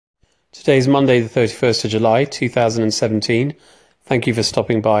Today's Monday, the 31st of July, 2017. Thank you for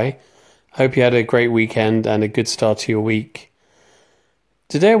stopping by. I hope you had a great weekend and a good start to your week.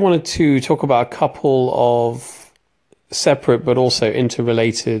 Today I wanted to talk about a couple of separate but also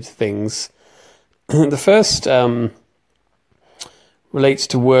interrelated things. The first relates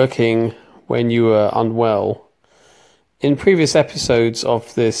to working when you are unwell. In previous episodes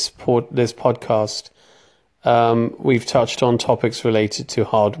of this podcast, we've touched on topics related to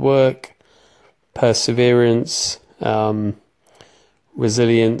hard work, perseverance,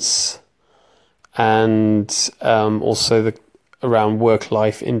 resilience, and also around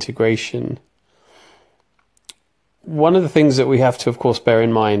work-life integration. One of the things that we have to, of course, bear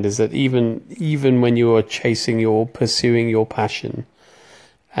in mind is that even when you are pursuing your passion,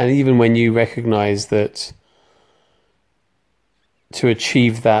 and even when you recognize that to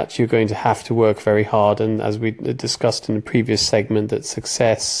achieve that, you're going to have to work very hard. And as we discussed in the previous segment, that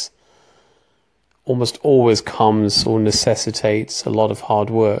success almost always comes or necessitates a lot of hard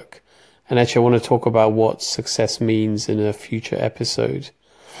work. And actually, I want to talk about what success means in a future episode.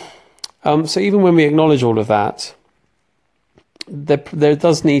 So even when we acknowledge all of that, there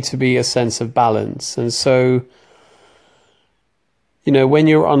does need to be a sense of balance. And so, when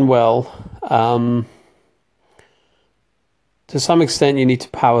you're unwell, to some extent, you need to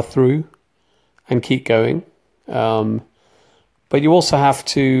power through and keep going. But you also have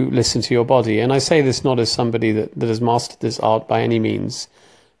to listen to your body. And I say this not as somebody that has mastered this art by any means,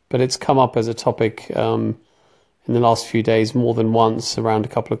 but it's come up as a topic in the last few days more than once around a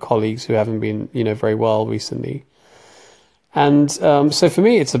couple of colleagues who haven't been, very well recently. And so for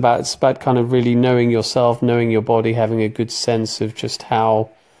me, it's about kind of really knowing yourself, knowing your body, having a good sense of just how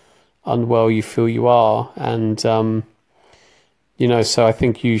unwell you feel you are. And so I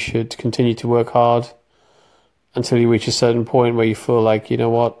think you should continue to work hard until you reach a certain point where you feel like,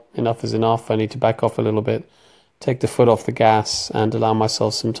 enough is enough. I need to back off a little bit, take the foot off the gas and allow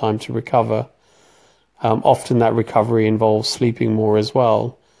myself some time to recover. Often that recovery involves sleeping more as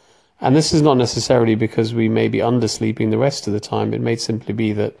well. And this is not necessarily because we may be undersleeping the rest of the time. It may simply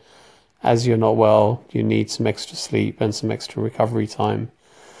be that as you're not well, you need some extra sleep and some extra recovery time.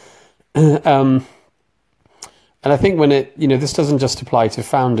 And I think this doesn't just apply to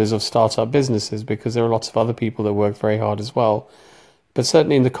founders of startup businesses, because there are lots of other people that work very hard as well. But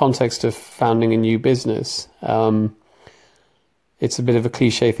certainly in the context of founding a new business, it's a bit of a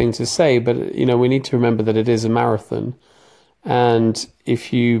cliche thing to say, but, we need to remember that it is a marathon. And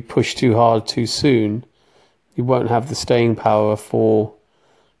if you push too hard too soon, you won't have the staying power for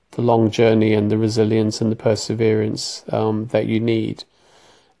the long journey and the resilience and the perseverance that you need.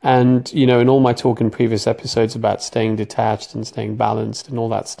 And, in all my talk in previous episodes about staying detached and staying balanced and all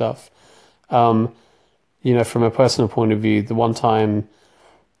that stuff, from a personal point of view, the one time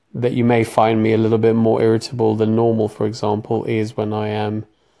that you may find me a little bit more irritable than normal, for example, is when I am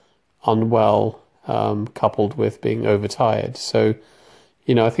unwell, coupled with being overtired. So,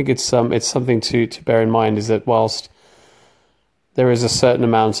 I think it's something to bear in mind, is that whilst there is a certain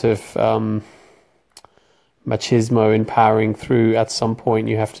amount of machismo in powering through, at some point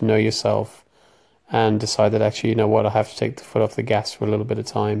you have to know yourself and decide that actually, I have to take the foot off the gas for a little bit of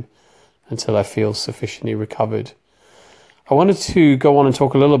time until I feel sufficiently recovered. I wanted to go on and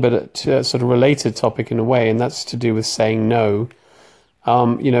talk a little bit to a sort of related topic in a way, and that's to do with saying no.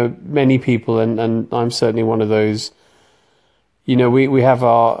 Many people, and I'm certainly one of those, we have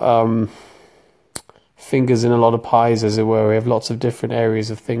our fingers in a lot of pies, as it were. We have lots of different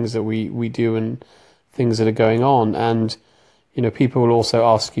areas of things that we do and things that are going on. And, people will also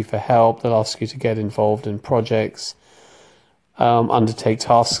ask you for help. They'll ask you to get involved in projects, undertake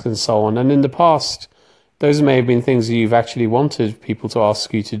tasks and so on. And in the past, those may have been things that you've actually wanted people to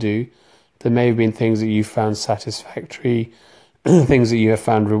ask you to do. There may have been things that you found satisfactory, things that you have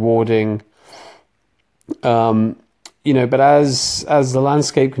found rewarding. But as the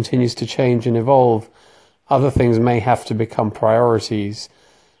landscape continues to change and evolve, other things may have to become priorities.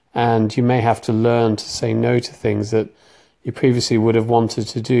 And you may have to learn to say no to things that you previously would have wanted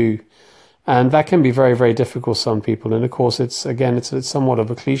to do. And that can be very, very difficult for some people. And of course, it's somewhat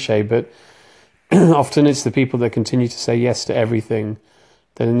of a cliche, but often it's the people that continue to say yes to everything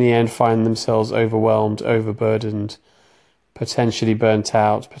that in the end find themselves overwhelmed, overburdened, potentially burnt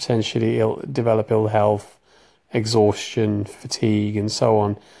out, potentially develop ill health, exhaustion, fatigue, and so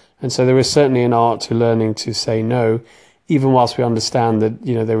on. And so there is certainly an art to learning to say no, even whilst we understand that,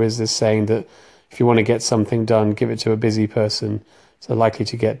 there is this saying that if you want to get something done, give it to a busy person. So likely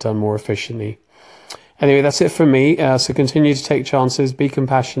to get done more efficiently. Anyway, that's it from me. So continue to take chances, be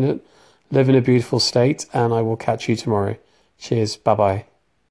compassionate, live in a beautiful state, and I will catch you tomorrow. Cheers. Bye-bye.